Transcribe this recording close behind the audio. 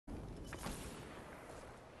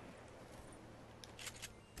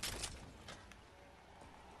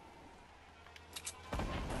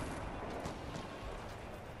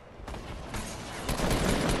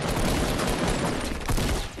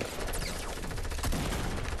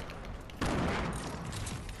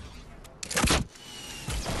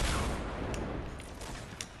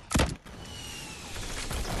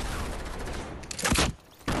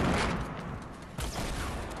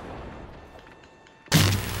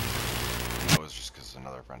is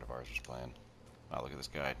another friend of ours who's playing. Oh, look at this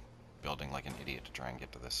guy building like an idiot to try and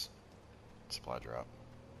get to this supply drop.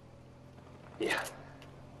 Yeah.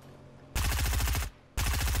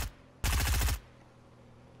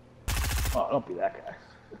 Oh, don't be that guy.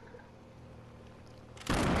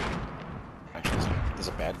 Actually, there's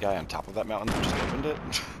a bad guy on top of that mountain that just opened it.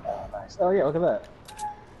 Oh, nice. Oh, yeah, look at that.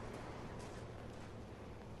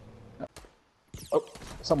 Oh,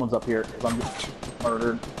 someone's up here because I'm getting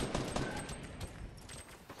murdered.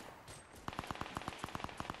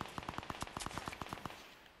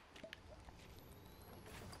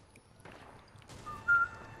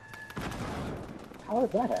 How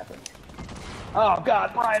did that happen? Oh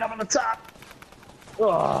God, Brian, I'm on the top!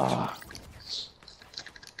 Oh.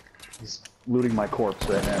 He's looting my corpse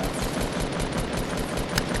right now.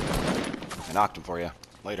 I knocked him for you.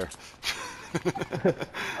 Later.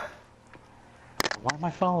 Why am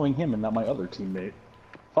I following him and not my other teammate?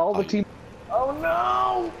 Follow the team. Oh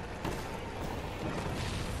no!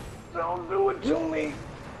 Don't do it to me!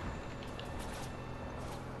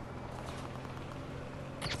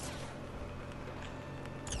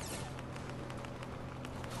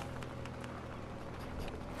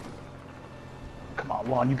 Come on,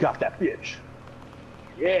 Juan, you got that bitch.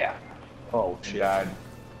 Yeah. Oh shit. Died.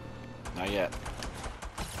 Not yet.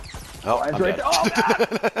 Oh, Brian's I'm right dead. there. Oh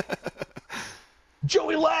God!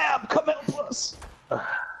 Joey Lab, come help us!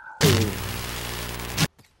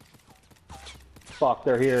 Fuck,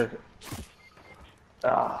 they're here.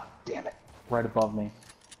 Ah, damn it. Right above me.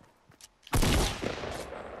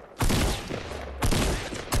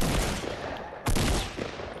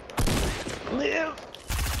 Live!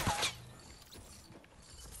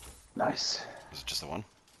 Nice. Is it just the one?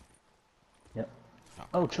 Yep.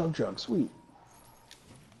 Oh, Chug Jug, sweet.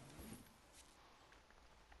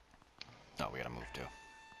 No, we gotta move too.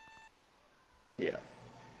 Yeah.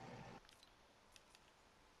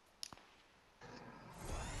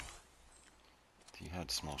 He had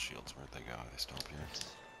small shields. Where'd they go? Are they still up here?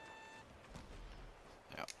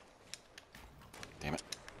 Yeah. Damn it.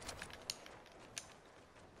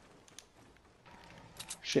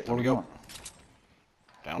 Shit, Time where to we go. going?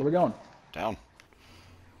 Down. Where we going? Down.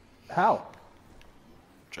 How?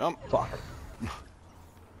 Jump. Fuck.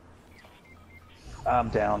 I'm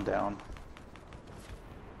down.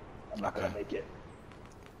 I'm not gonna make it.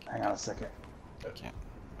 Hang on a second. I can't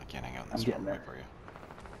hang out in I'm this getting one. there. Wait for you.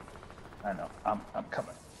 I know. I'm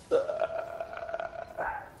coming.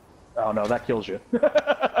 Oh no, that kills you.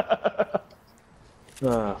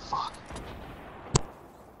 Fuck.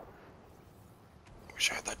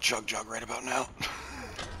 Wish I had that Chug Jug right about now.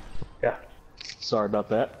 Yeah. Sorry about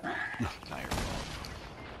that. Now you're fault.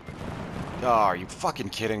 Oh, are you fucking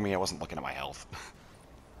kidding me? I wasn't looking at my health.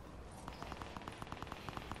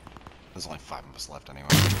 There's only 5 of us left anyway.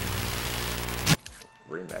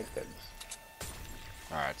 Remake.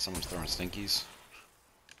 Alright, someone's throwing stinkies.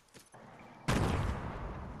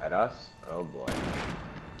 At us? Oh boy.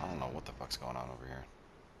 I don't know what the fuck's going on over here.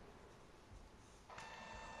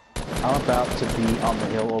 I'm about to be on the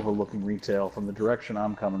hill overlooking retail from the direction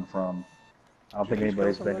I'm coming from. I don't think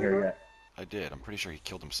anybody's been here yet. I did. I'm pretty sure he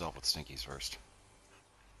killed himself with stinkies first.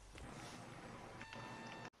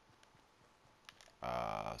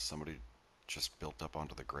 Somebody just built up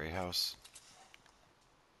onto the gray house.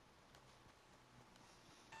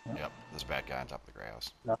 Yep, there's a bad guy on top of the gray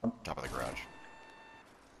house. Nothing. Top of the garage.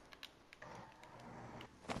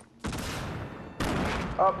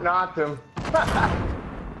 Oh, knocked him.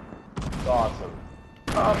 That's awesome.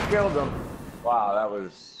 Oh, killed him. Wow, that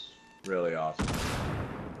was really awesome.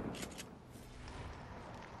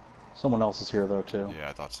 Someone else is here though too. Yeah,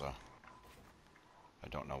 I thought so. I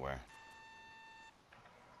don't know where.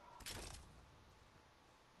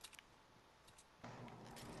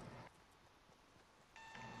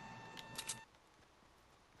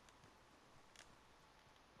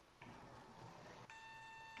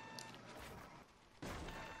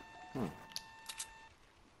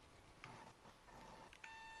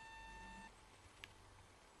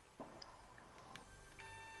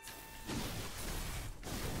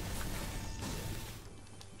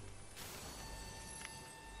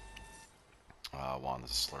 Juan,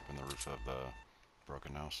 there's a slurp in the roof of the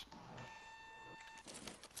broken house.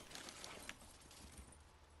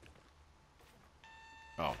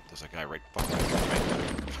 Oh, there's a guy right fucking in front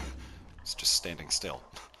of me. He's just standing still.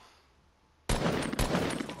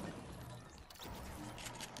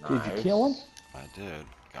 Did you kill him? I did.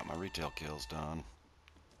 Got my retail kills done.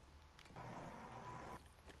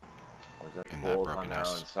 In that broken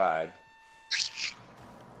house. Inside.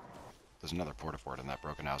 There's another porta fort in that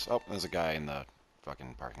broken house. Oh, there's a guy in the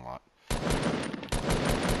fucking parking lot.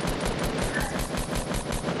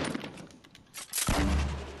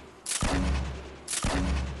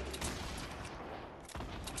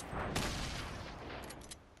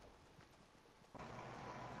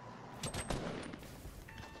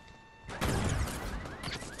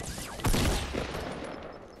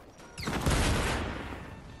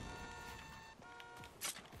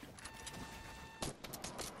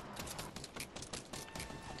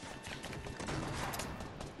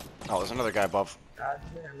 Oh, there's another guy above. God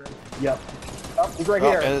damn it. Yep. Oh, he's right Oh,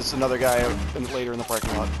 here. and there's another guy later in the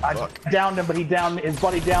parking lot. I Fuck. downed him, but he downed me. His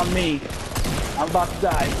buddy downed me. I'm about to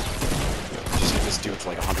die. Just hit this dude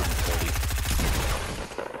for like 130.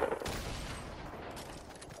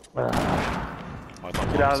 Oh, I thought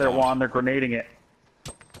Get Juan out was of there, down. Juan. They're grenading it. I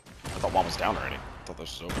thought Juan was down already. I thought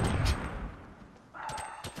this was over.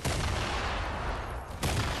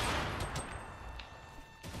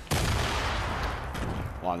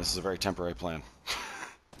 Juan, this is a very temporary plan.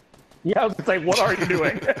 Yeah, I was gonna say, what are you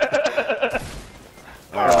doing?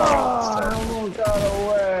 Oh, I almost got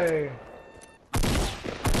away.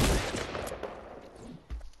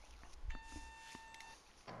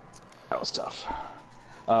 That was tough.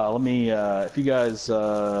 Let me, if you guys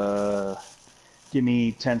give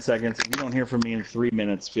me 10 seconds. If you don't hear from me in 3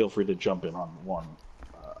 minutes, feel free to jump in on one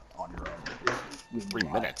on your own. 3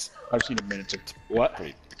 minutes? I've seen a minute to... What?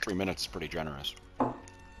 3 minutes is pretty generous.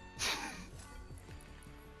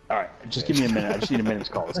 Alright, just give me a minute. I just need a minute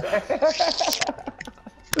to call this guy.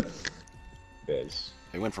 Biz.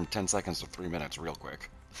 They went from 10 seconds to 3 minutes real quick.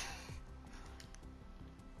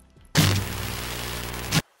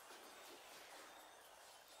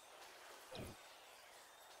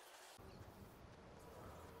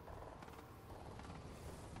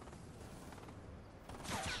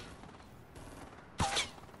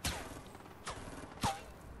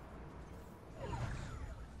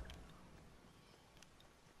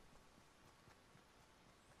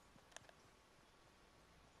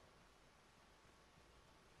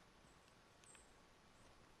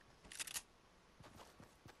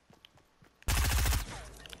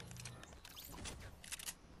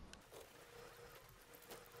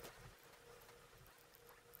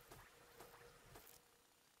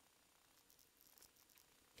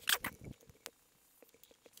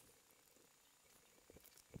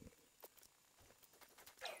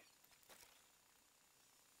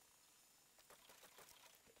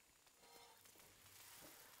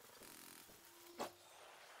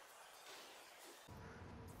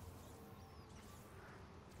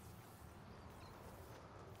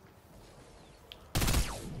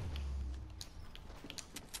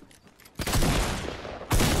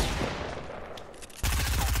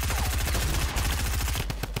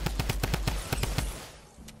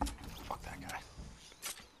 Fuck that guy.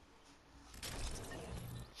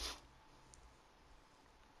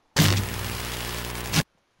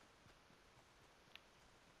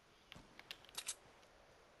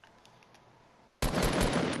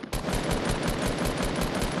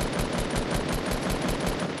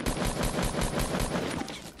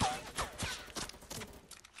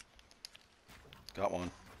 Got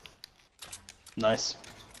one. Nice.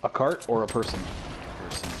 A cart or a person?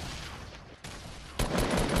 Person.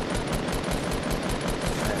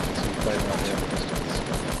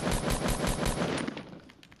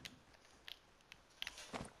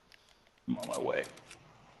 I'm on my way.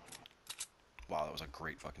 Wow, that was a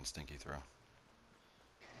great fucking stinky throw.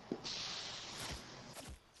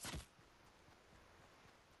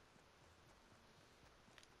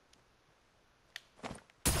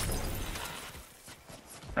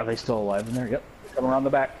 Are they still alive in there? Yep. Coming around the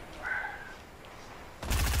back.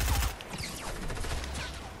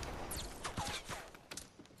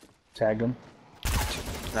 Tagged him.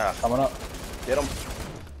 Ah, Coming up. get him!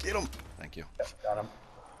 Get him! Thank you. Yep, got him.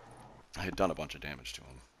 I had done a bunch of damage to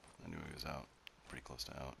him. I knew he was out. Pretty close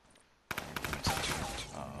to out.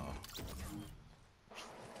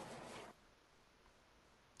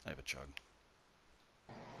 I have a chug.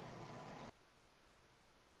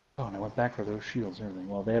 Oh, and I went back for those shields and everything.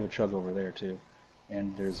 Well, they have a chug over there too,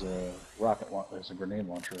 and there's a there's a grenade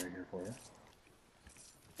launcher right here for you.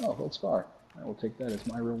 Oh, gold scar. I will take that as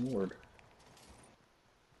my reward.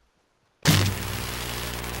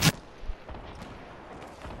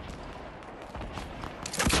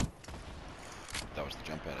 That was the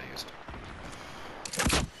jump pad I used.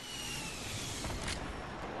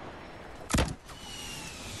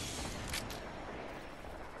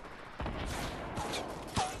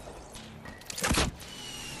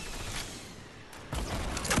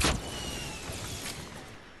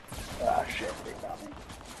 Ah, shit, they got me.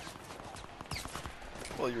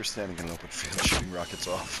 Well, you were standing in an open field shooting rockets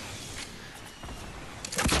off.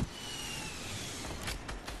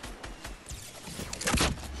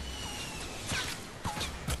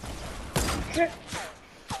 Shit.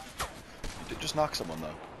 You did just knock someone,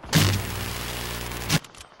 though.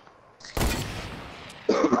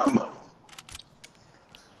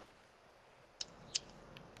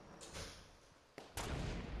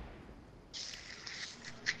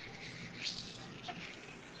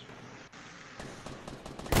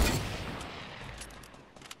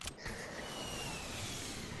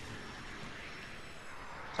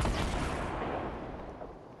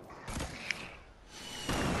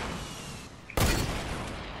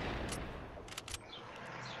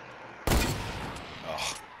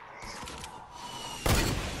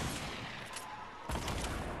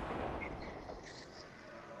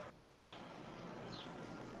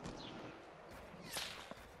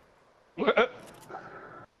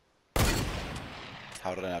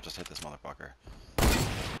 not just hit this motherfucker?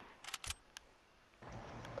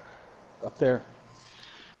 Up there.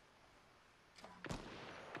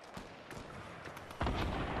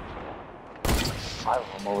 Five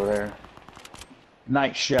of them over there.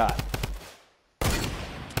 Nice shot.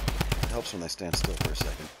 It helps when they stand still for a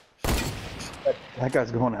second. That guy's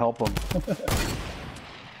going to help him.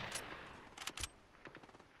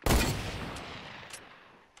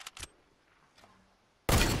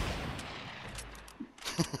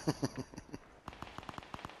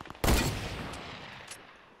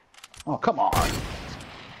 Oh, come on.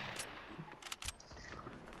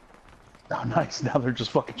 Oh, nice. Now they're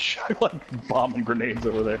just fucking shot like bombing grenades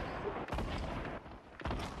over there.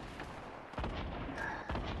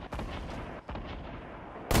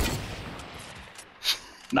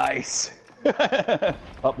 Nice.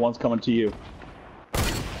 Up, one's coming to you.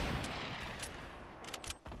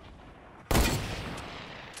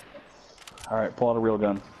 All right, pull out a real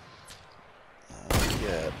gun.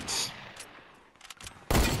 Yeah.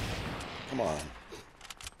 Come on.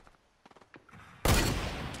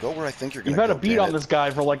 Go where I think you're gonna You've had go, a beat on this guy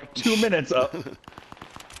for like 2 minutes up.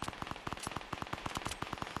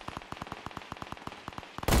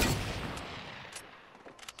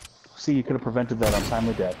 See, you could have prevented that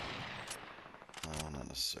untimely death. No, not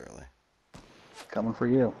necessarily. Coming for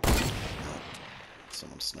you. No.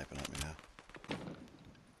 Someone's sniping at me now.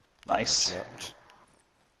 Nice. Yep.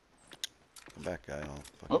 Come back, guy.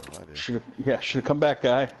 I'll fucking revive you. Should have come back,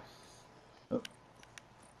 guy.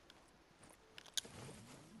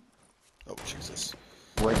 Oh, Jesus.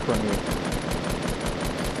 Right in front of you.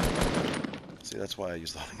 See, that's why I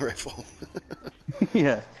use the hunting rifle.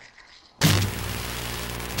 Yeah.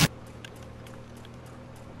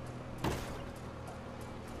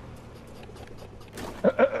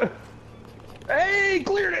 Hey,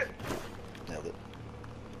 cleared it! Nailed it.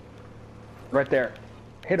 Right there.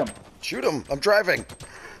 Hit him. Shoot him! I'm driving!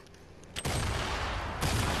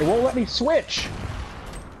 It won't let me switch.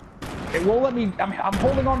 It won't let me. I'm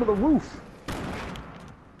holding onto the roof.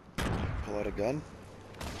 Pull out a gun.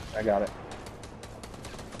 I got it.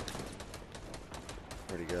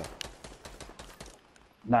 Where'd he go?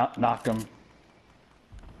 Knocked him.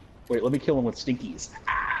 Wait, let me kill him with stinkies.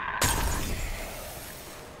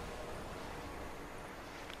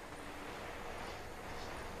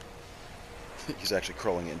 He's actually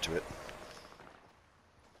crawling into it.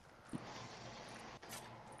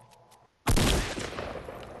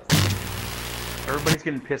 Everybody's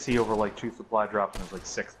getting pissy over like 2 supply drops and there's like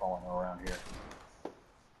 6 falling around here.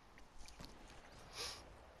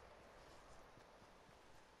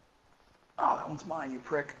 Oh, that one's mine, you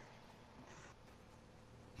prick.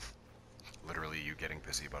 Literally you getting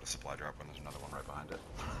pissy about a supply drop when there's another one right behind it.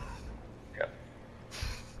 Yep.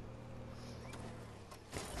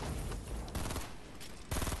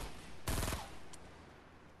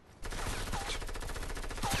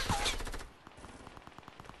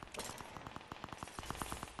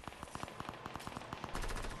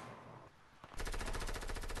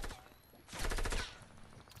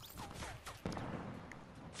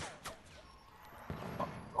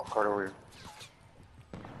 Oh, cart over here.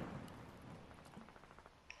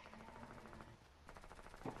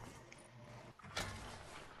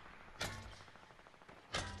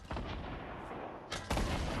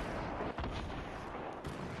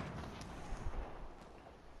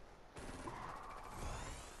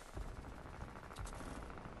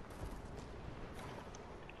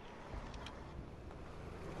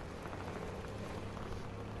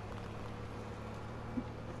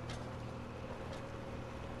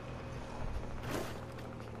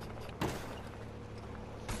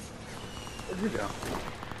 Where'd you go?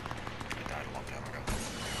 He died a long time ago.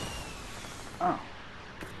 Oh.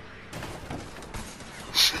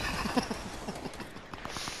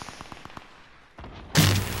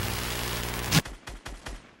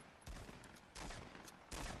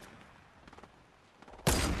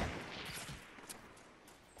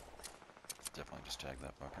 Definitely just tag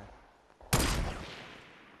that fucker.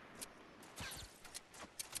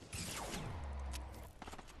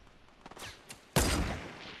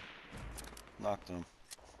 Knocked him.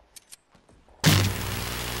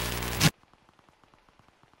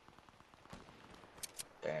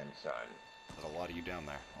 Damn, son. There's a lot of you down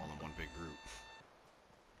there, all in one big group.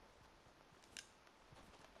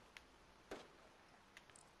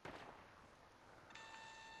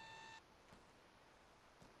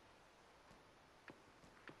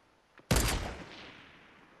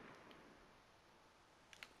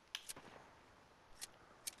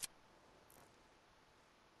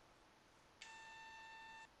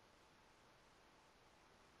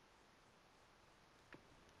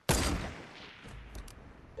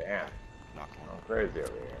 Man, Knocked one. I'm crazy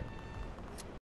over here.